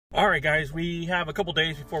All right, guys, we have a couple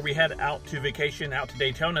days before we head out to vacation, out to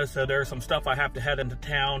Daytona. So there's some stuff I have to head into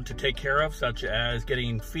town to take care of, such as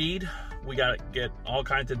getting feed. We got to get all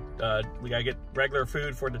kinds of, we got to get regular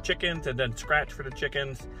food for the chickens and then scratch for the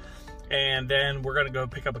chickens. And then we're going to go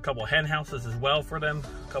pick up a couple of hen houses as well for them.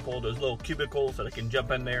 A couple of those little cubicles so they can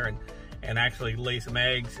jump in there and actually lay some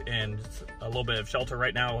eggs and a little bit of shelter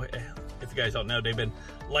right now. If you guys don't know, they've been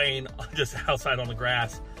laying just outside on the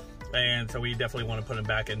grass. And so we definitely want to put them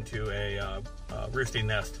back into a roosting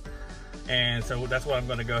nest. And so that's what I'm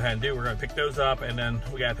going to go ahead and do. We're going to pick those up, and then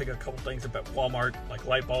we got to pick a couple things up at Walmart, like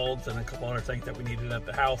light bulbs and a couple other things that we needed at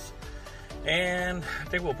the house. And I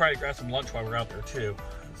think we'll probably grab some lunch while we're out there too.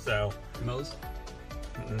 So Moe's?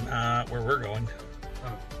 Where we're going.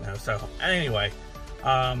 Oh. No, so anyway,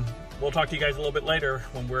 we'll talk to you guys a little bit later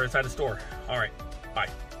when we're inside the store. All right, bye.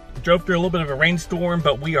 Drove through a little bit of a rainstorm,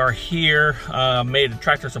 but we are here, made a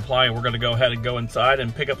Tractor Supply, and we're going to go ahead and go inside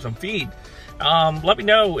and pick up some feed. Let me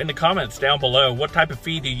know in the comments down below, what type of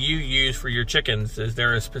feed do you use for your chickens? Is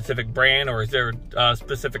there a specific brand or is there a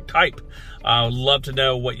specific type? I would love to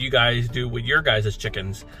know what you guys do with your guys'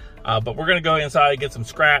 chickens. But we're going to go inside, get some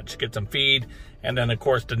scratch, get some feed, and then of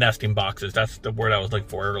course the nesting boxes. That's the word I was looking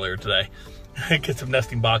for earlier today. Get some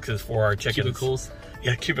nesting boxes for our chickens. Cubicles.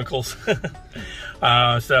 Yeah, cubicles.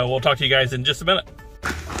 So we'll talk to you guys in just a minute.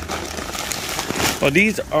 Well,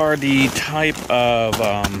 these are the type of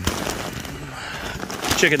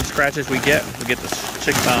chicken scratches we get. We get the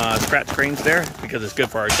scratch screens there because it's good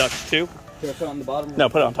for our ducks too. Should I put it on the bottom? No,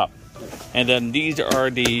 put it on top. And then these are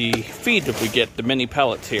the feed that we get, the mini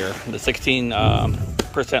pellets here, the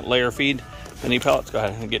 16% layer feed mini pellets. Go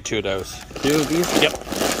ahead and get 2 of those. 2 of these? Yep.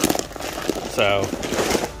 So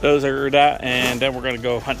those are that, and then we're going to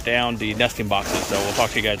go hunt down the nesting boxes. So we'll talk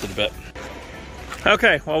to you guys in a bit.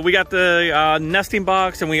 Okay, well, we got the nesting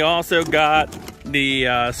box, and we also got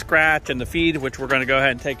the scratch and the feed, which we're going to go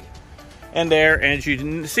ahead and take in there. And as you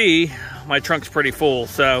can see, my trunk's pretty full,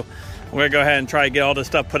 so we're going to go ahead and try to get all this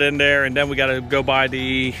stuff put in there, and then we got to go by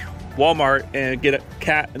the Walmart and get a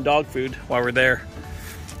cat and dog food while we're there.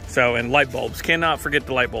 So, and light bulbs. Cannot forget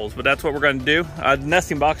the light bulbs, but that's what we're going to do. The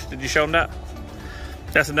nesting box, did you show them that?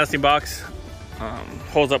 That's a nesting box.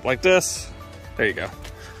 Holds up like this. There you go.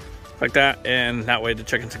 Like that, and that way the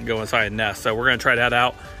chickens can go inside and nest. So we're going to try that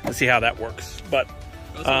out and see how that works. But,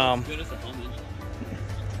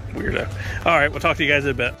 weirdo. All right, we'll talk to you guys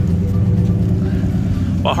in a bit.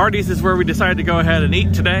 Well, Hardee's is where we decided to go ahead and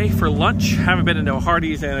eat today for lunch. Haven't been into a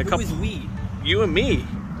Hardee's in a couple. Who is we? You and me.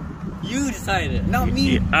 You decided, not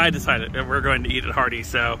me. I decided that we're going to eat at Hardee's.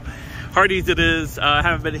 So Hardee's it is. I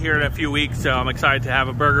haven't been here in a few weeks, so I'm excited to have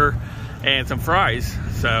a burger and some fries.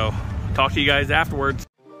 So talk to you guys afterwards.